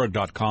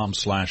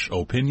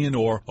Bloomberg.com/opinion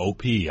or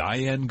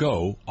OPIN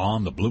GO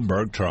on the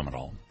Bloomberg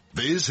terminal.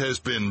 This has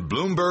been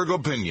Bloomberg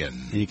Opinion.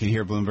 And you can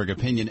hear Bloomberg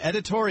Opinion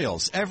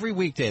editorials every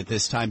weekday at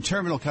this time.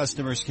 Terminal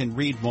customers can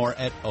read more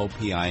at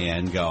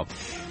OPIN GO.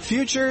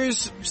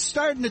 Futures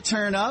starting to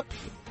turn up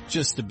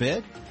just a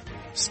bit.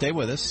 Stay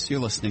with us. You're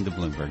listening to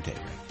Bloomberg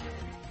Daybreak.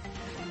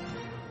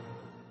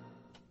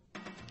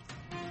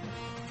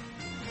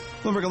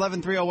 Bloomberg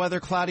 11:30 weather,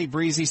 cloudy,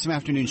 breezy, some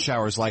afternoon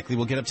showers likely.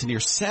 We'll get up to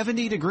near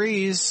 70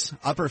 degrees,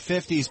 upper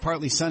 50s,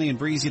 partly sunny and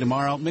breezy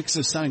tomorrow. Mix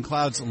of sun and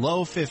clouds,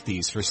 low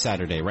 50s for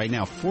Saturday. Right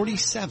now,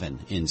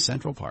 47 in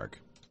Central Park.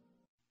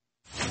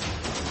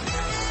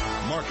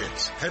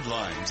 Markets,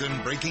 headlines,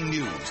 and breaking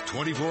news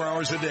 24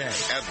 hours a day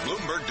at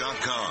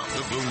Bloomberg.com,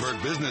 the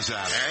Bloomberg Business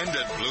app, and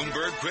at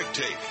Bloomberg Quick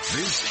Take.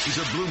 This is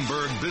a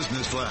Bloomberg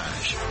Business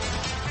Flash.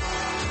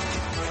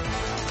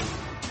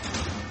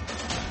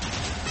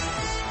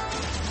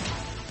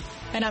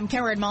 And I'm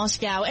Karen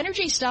Moscow.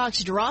 Energy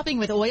stocks dropping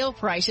with oil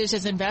prices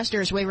as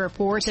investors weigh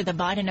reports that the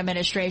Biden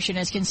administration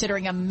is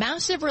considering a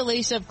massive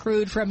release of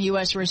crude from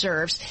U.S.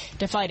 reserves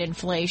to fight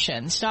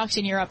inflation. Stocks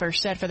in Europe are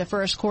set for the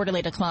first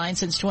quarterly decline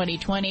since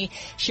 2020.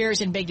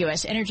 Shares in big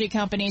U.S. energy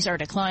companies are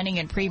declining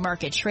in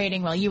pre-market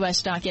trading, while U.S.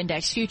 stock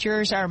index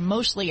futures are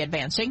mostly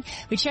advancing.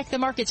 We check the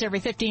markets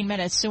every 15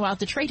 minutes throughout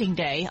the trading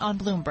day on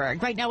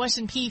Bloomberg. Right now,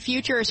 S&P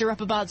futures are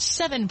up about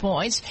 7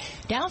 points.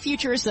 Dow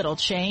futures little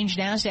change.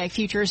 NASDAQ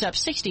futures up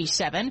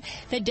 67.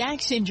 The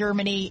DAX in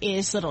Germany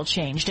is little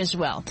changed as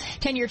well.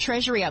 10-year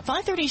Treasury up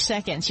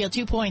 5/32, yield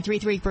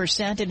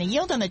 2.33%, and the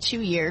yield on the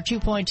 2-year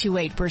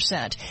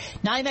 2.28%.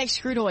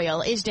 NYMEX crude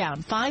oil is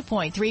down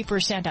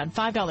 5.3% on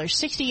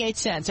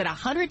 $5.68 at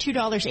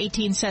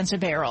 $102.18 a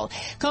barrel.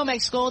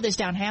 COMEX gold is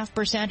down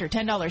 0.5% or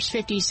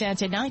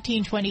 $10.50 at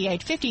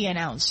 $19.2850 an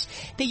ounce.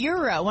 The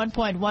euro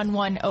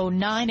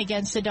 1.1109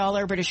 against the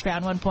dollar, British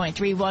pound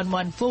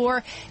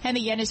 1.3114, and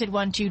the yen is at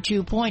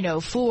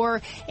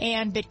 122.04.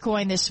 And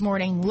Bitcoin this morning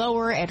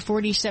lower at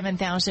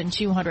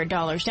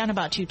 $47,200, down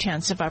about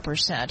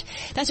 0.2%.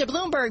 That's a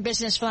Bloomberg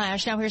Business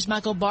Flash. Now here's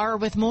Michael Barr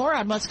with more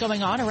on what's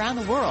going on around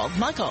the world.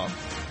 Michael.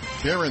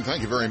 Karen,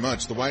 thank you very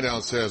much. The White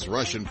House says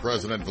Russian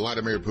President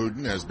Vladimir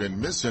Putin has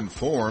been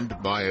misinformed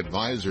by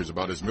advisors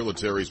about his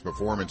military's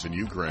performance in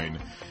Ukraine.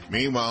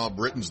 Meanwhile,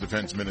 Britain's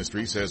defense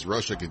ministry says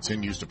Russia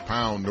continues to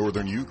pound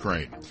northern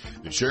Ukraine.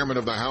 The chairman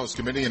of the House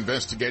committee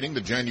investigating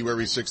the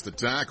January 6th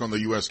attack on the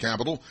U.S.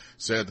 Capitol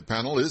said the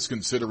panel is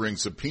considering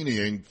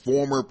subpoenaing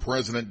former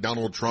President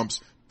Donald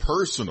Trump's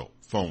personal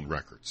phone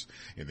records.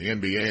 In the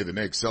NBA, the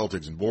Knicks,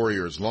 Celtics, and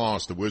Warriors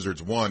lost. The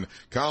Wizards won.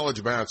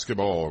 College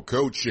basketball.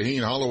 Coach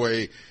Shaheen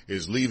Holloway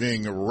is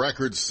leaving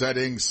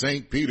record-setting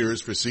St.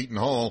 Peter's for Seton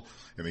Hall.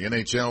 In the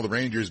NHL, the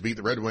Rangers beat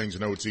the Red Wings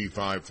in OT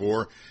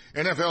 5-4.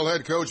 NFL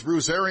head coach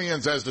Bruce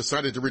Arians has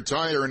decided to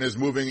retire and is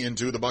moving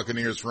into the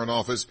Buccaneers front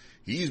office.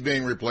 He's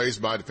being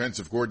replaced by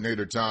defensive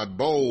coordinator Todd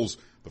Bowles,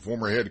 the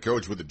former head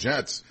coach with the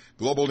Jets.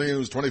 Global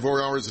news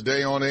 24 hours a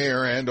day on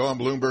air and on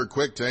Bloomberg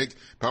Quick Take,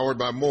 powered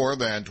by more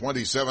than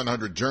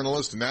 2,700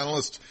 journalists and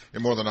analysts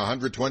in more than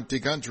 120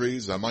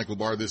 countries. I'm Michael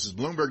Barr. This is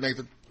Bloomberg.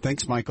 Nathan.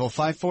 Thanks, Michael.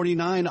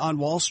 5:49 on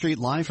Wall Street,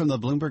 live from the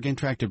Bloomberg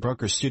Interactive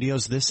Brokers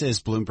Studios. This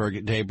is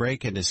Bloomberg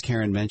Daybreak, and as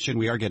Karen mentioned,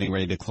 we are getting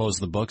ready to close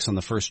the books on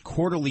the first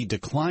quarterly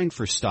decline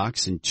for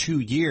stocks in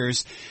 2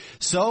 years.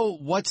 So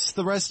what's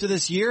the rest of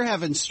this year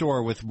have in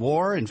store with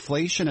war,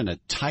 inflation, and a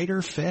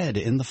tighter Fed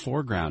in the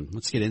foreground?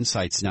 Let's get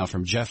insights now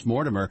from Jeff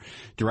Mortimer,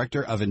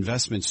 Director of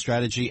Investment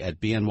Strategy at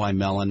BNY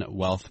Mellon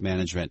Wealth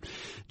Management.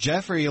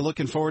 Jeff, are you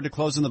looking forward to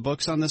closing the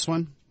books on this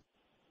one?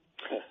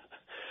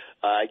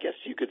 I guess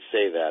you could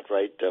say that,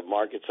 right?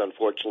 Markets,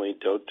 unfortunately,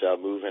 don't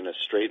move in a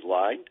straight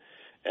line.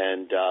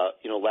 And,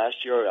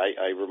 last year,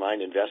 I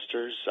remind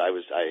investors, I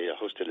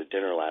hosted a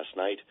dinner last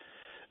night,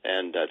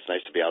 and it's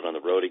nice to be out on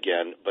the road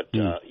again. But,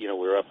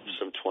 we're up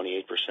some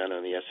 28%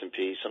 on the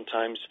S&P.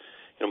 Sometimes,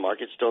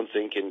 markets don't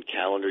think in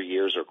calendar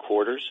years or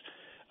quarters,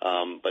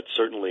 but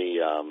certainly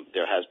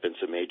there has been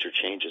some major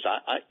changes.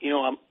 I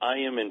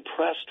am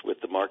impressed with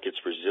the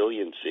market's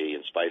resiliency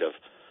in spite of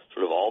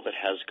sort of all that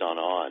has gone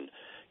on.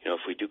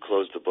 If we do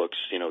close the books,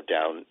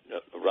 down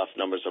rough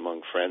numbers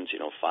among friends,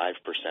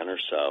 5% or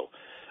so,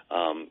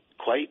 I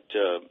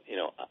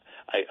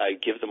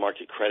give the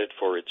market credit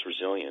for its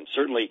resilience.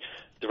 Certainly,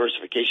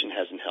 diversification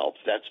hasn't helped.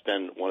 That's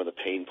been one of the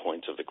pain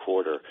points of the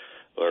quarter,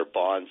 where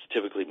bonds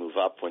typically move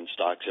up when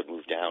stocks have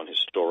moved down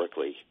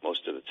historically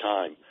most of the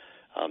time.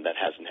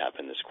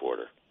 happen this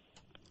quarter.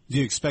 Do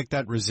you expect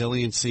that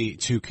resiliency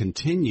to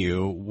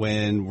continue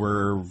when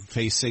we're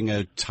facing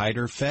a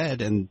tighter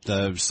Fed and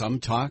some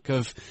talk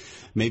of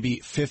maybe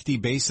 50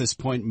 basis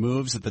point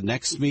moves at the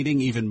next meeting,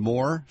 even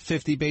more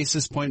 50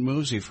 basis point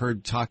moves? We've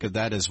heard talk of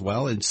that as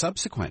well in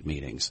subsequent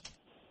meetings.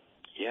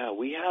 Yeah,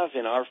 we have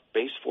in our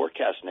base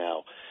forecast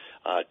now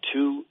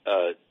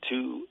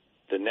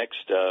the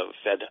next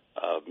Fed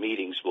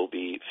meetings will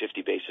be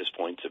 50 basis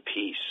points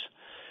apiece.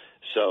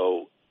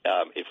 So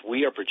if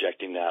we are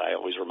projecting that, I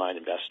always remind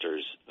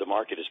investors the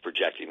market is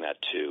projecting that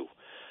too.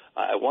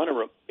 I want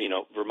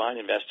to remind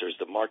investors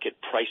the market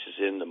prices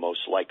in the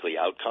most likely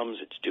outcomes.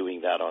 It's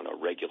doing that on a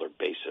regular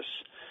basis.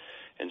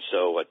 And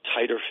so a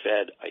tighter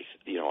Fed,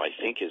 I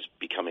think, is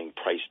becoming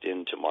priced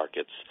into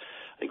markets.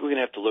 I think we're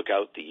going to have to look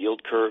out the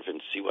yield curve and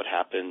see what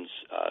happens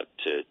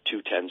to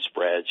 210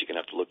 spreads. You're going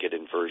to have to look at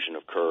inversion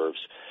of curves.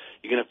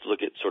 You're going to have to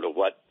look at sort of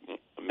what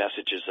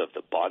messages of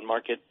the bond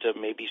market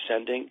may be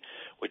sending,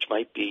 which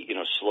might be,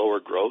 slower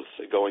growth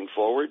going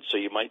forward. So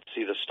you might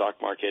see the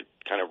stock market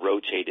kind of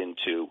rotate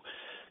into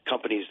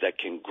companies that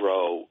can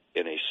grow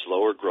in a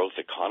slower growth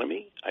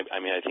economy. I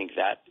mean, I think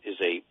that is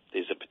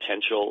a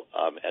potential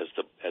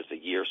as the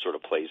year sort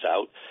of plays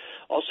out.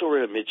 Also,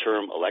 we're in a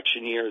midterm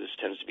election year. This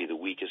tends to be the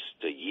weakest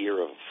year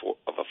of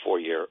a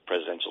four-year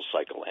presidential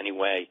cycle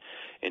anyway,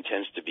 and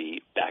tends to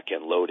be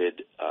back-end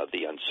loaded.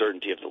 The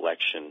uncertainty of the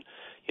election,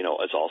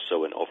 is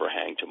also an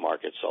overhang to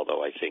markets,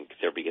 although I think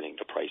they're beginning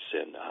to price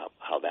in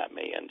how that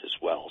may end as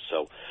well.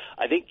 So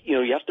I think,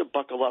 you have to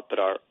buckle up, but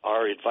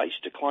our advice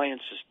to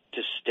clients is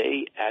to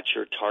stay at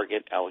your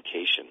target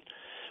allocation.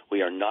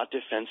 We are not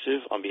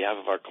defensive on behalf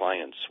of our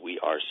clients.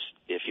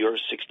 If you're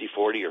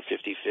 60-40 or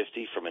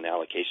 50-50 from an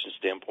allocation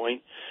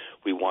standpoint,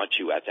 we want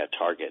you at that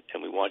target,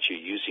 and we want you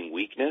using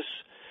weakness.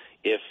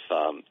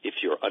 If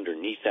you're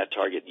underneath that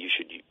target, you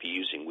should be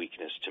using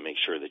weakness to make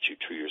sure that you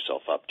true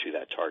yourself up to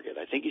that target.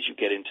 I think as you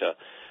get into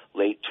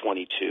late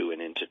 22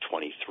 and into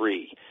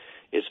 23,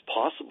 it's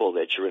possible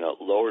that you're in a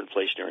lower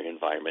inflationary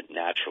environment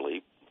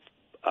naturally,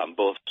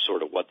 both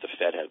sort of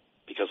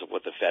because of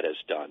what the Fed has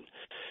done,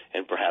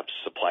 and perhaps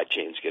supply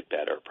chains get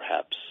better,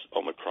 perhaps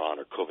Omicron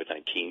or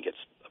COVID-19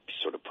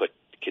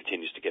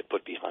 continues to get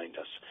put behind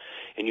us.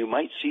 And you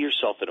might see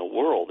yourself in a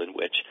world in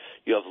which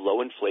you have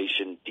low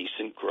inflation,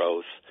 decent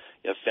growth,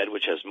 a Fed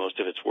which has most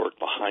of its work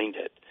behind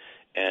it,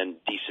 and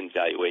decent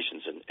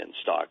valuations and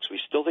stocks. We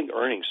still think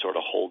earnings sort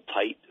of hold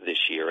tight this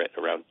year at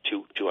around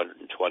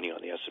 220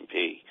 on the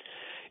S&P.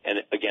 And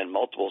again,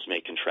 multiples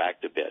may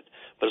contract a bit.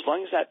 But as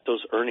long as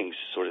those earnings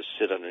sort of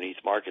sit underneath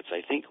markets,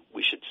 I think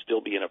we should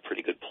still be in a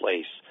pretty good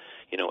place,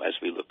 as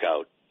we look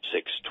out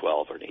 6,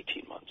 12, or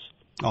 18 months.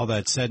 All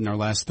that said, in our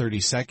last 30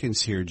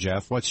 seconds here,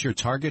 Jeff, what's your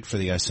target for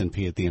the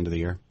S&P at the end of the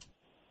year?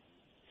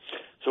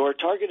 So our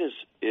target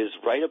is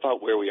right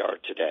about where we are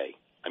today.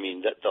 I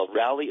mean, the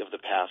rally of the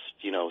past,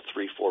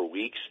 3-4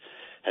 weeks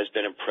has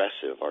been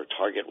impressive. Our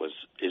target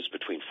is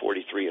between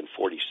 43 and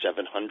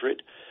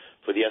 4,700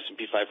 for the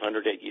S&P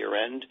 500 at year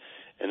end,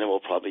 and then we'll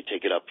probably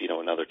take it up,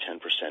 another 10%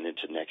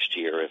 into next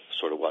year if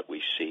sort of what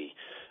we see,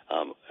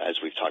 as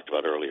we've talked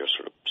about earlier,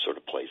 sort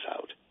of plays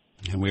out.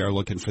 And we are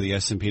looking for the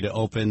S&P to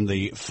open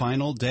the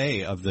final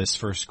day of this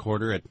first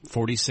quarter at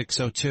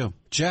 4602.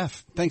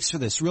 Jeff, thanks for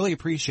this. Really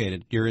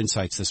appreciated your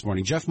insights this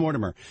morning. Jeff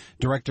Mortimer,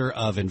 Director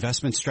of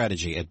Investment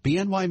Strategy at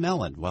BNY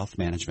Mellon Wealth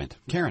Management.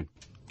 Karen.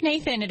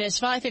 Nathan, it is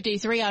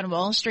 5:53 on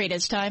Wall Street.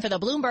 It's time for the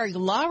Bloomberg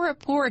Law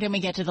Report, and we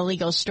get to the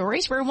legal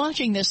stories we're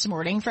watching this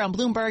morning from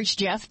Bloomberg's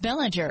Jeff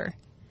Bellinger.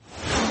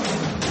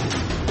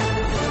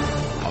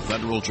 A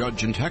federal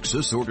judge in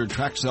Texas ordered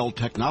Traxel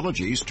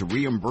Technologies to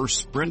reimburse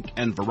Sprint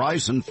and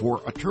Verizon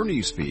for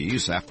attorney's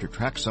fees after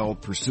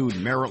Traxel pursued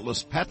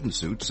meritless patent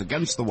suits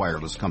against the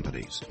wireless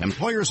companies.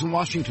 Employers in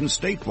Washington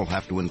state will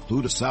have to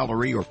include a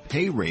salary or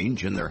pay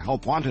range in their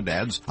help wanted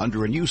ads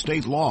under a new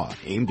state law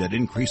aimed at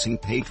increasing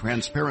pay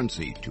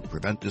transparency to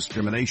prevent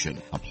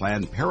discrimination. A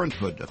Planned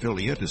Parenthood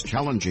affiliate is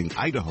challenging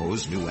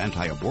Idaho's new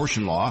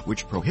anti-abortion law,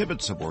 which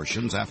prohibits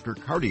abortions after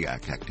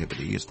cardiac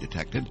activity is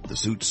detected. The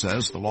suit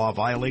says the law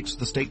violates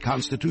the state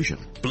Constitution.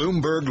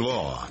 Bloomberg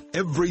Law.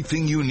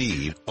 Everything you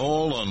need,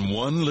 all on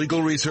one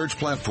legal research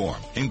platform,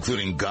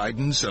 including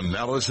guidance,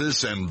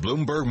 analysis, and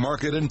Bloomberg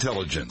Market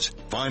Intelligence.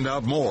 Find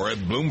out more at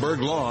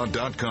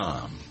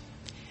BloombergLaw.com.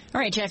 All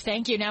right, Jeff,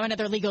 thank you. Now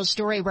another legal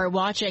story we're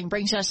watching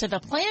brings us to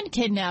the planned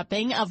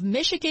kidnapping of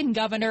Michigan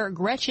Governor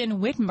Gretchen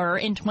Whitmer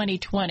in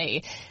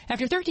 2020.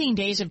 After 13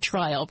 days of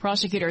trial,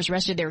 prosecutors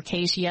rested their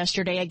case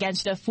yesterday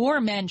against the 4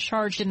 men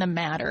charged in the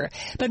matter.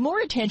 But more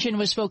attention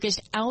was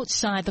focused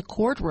outside the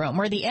courtroom,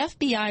 where the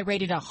FBI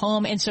raided a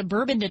home in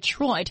suburban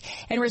Detroit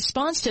in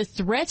response to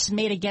threats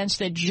made against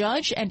the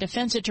judge and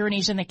defense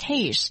attorneys in the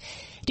case.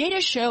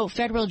 Data show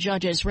federal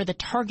judges were the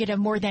target of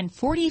more than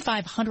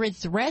 4,500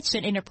 threats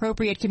and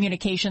inappropriate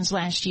communications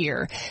last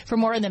year. For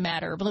more on the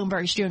matter,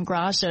 Bloomberg's June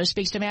Grasso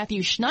speaks to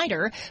Matthew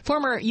Schneider,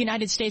 former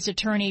United States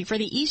Attorney for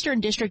the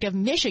Eastern District of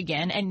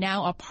Michigan and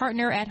now a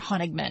partner at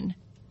Honigman.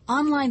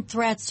 Online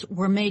threats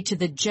were made to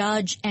the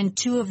judge and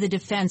 2 of the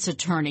defense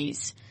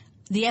attorneys.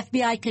 The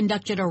FBI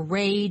conducted a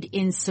raid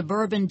in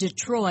suburban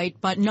Detroit,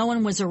 but no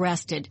one was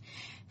arrested.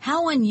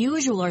 How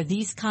unusual are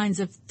these kinds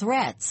of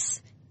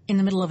threats in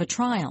the middle of a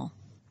trial?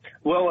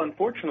 Well,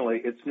 unfortunately,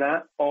 it's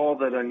not all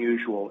that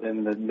unusual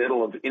in the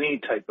middle of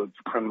any type of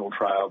criminal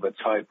trial that's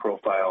high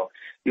profile.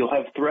 You'll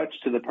have threats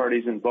to the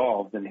parties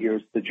involved, and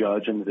here's the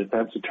judge and the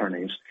defense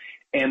attorneys.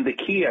 And the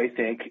key, I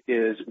think,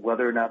 is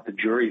whether or not the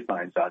jury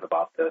finds out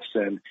about this.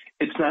 And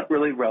it's not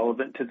really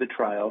relevant to the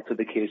trial, to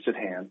the case at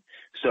hand.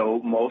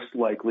 So most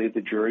likely the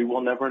jury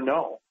will never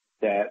know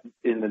that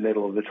in the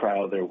middle of the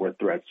trial there were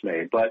threats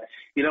made. But,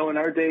 you know, in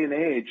our day and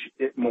age,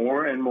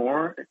 more and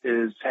more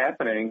is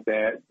happening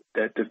that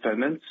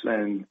defendants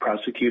and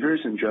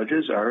prosecutors and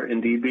judges are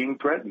indeed being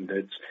threatened.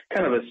 It's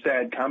kind of a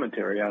sad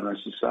commentary on our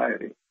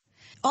society.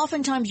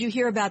 Oftentimes you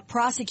hear about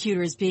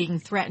prosecutors being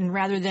threatened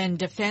rather than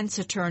defense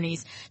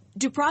attorneys.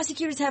 Do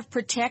prosecutors have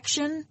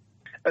protection?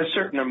 A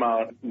certain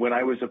amount. When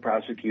I was a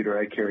prosecutor,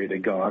 I carried a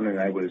gun, and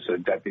I was a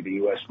deputy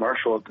U.S.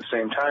 Marshal at the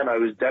same time. I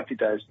was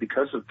deputized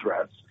because of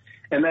threats.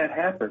 And that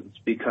happens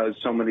because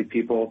so many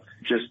people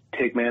just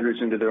take matters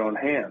into their own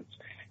hands.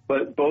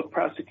 But both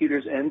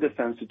prosecutors and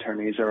defense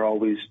attorneys are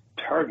always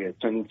targets,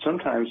 and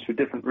sometimes for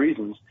different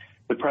reasons.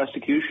 The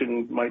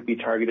prosecution might be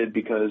targeted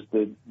because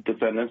the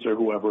defendants or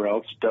whoever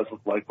else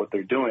doesn't like what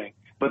they're doing.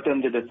 But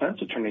then the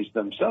defense attorneys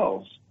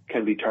themselves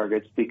can be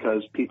targets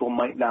because people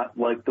might not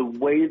like the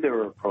way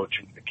they're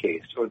approaching the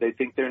case, or they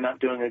think they're not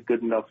doing a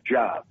good enough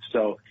job.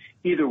 So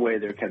either way,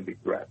 there can be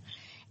threats.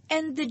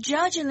 And the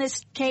judge in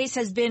this case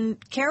has been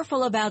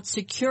careful about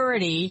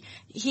security.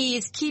 He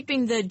is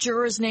keeping the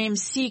jurors'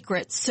 names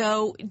secret.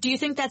 So do you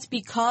think that's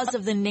because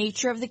of the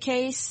nature of the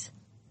case?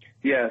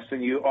 Yes,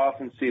 and you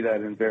often see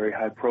that in very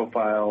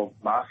high-profile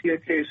mafia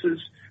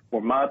cases or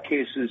mob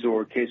cases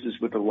or cases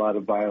with a lot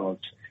of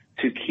violence,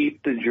 to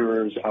keep the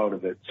jurors out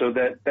of it. So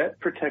that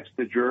protects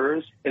the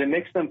jurors, and it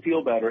makes them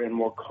feel better and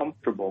more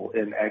comfortable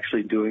in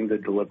actually doing the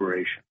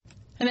deliberation.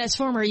 And that's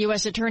former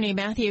U.S. Attorney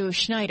Matthew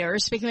Schneider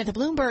speaking with the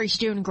Bloomberg's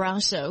June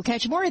Grasso.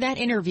 Catch more of that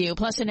interview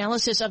plus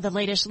analysis of the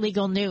latest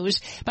legal news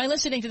by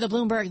listening to the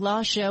Bloomberg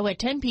Law Show at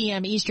 10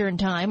 p.m. Eastern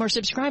Time or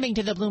subscribing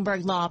to the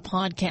Bloomberg Law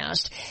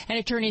Podcast. And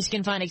attorneys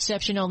can find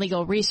exceptional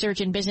legal research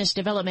and business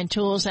development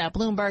tools at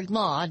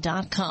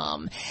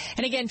BloombergLaw.com.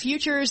 And again,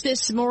 futures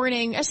this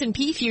morning,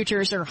 S&P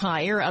futures are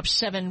higher, up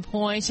 7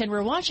 points. And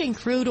we're watching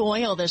crude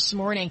oil this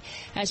morning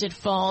as it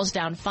falls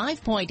down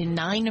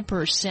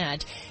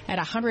 5.9% at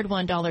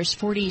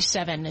 $101.47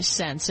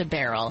 a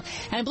barrel.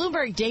 And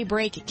Bloomberg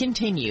Daybreak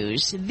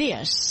continues.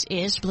 This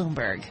is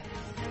Bloomberg.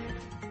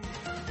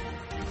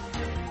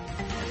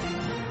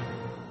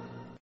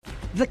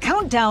 The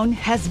countdown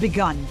has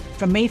begun.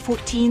 From May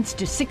 14th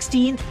to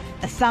 16th,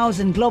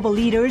 1,000 global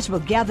leaders will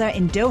gather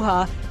in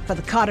Doha for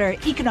the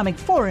Qatar Economic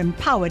Forum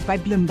powered by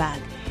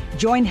Bloomberg.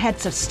 Join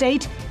heads of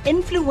state,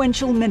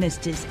 influential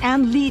ministers,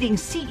 and leading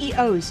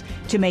CEOs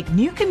to make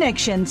new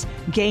connections,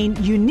 gain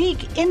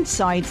unique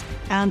insights,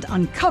 and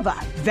uncover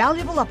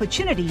valuable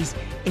opportunities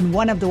in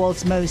one of the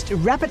world's most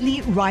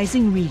rapidly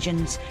rising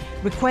regions.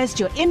 Request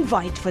your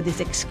invite for this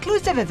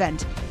exclusive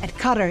event at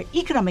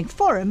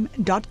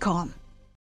QatarEconomicForum.com.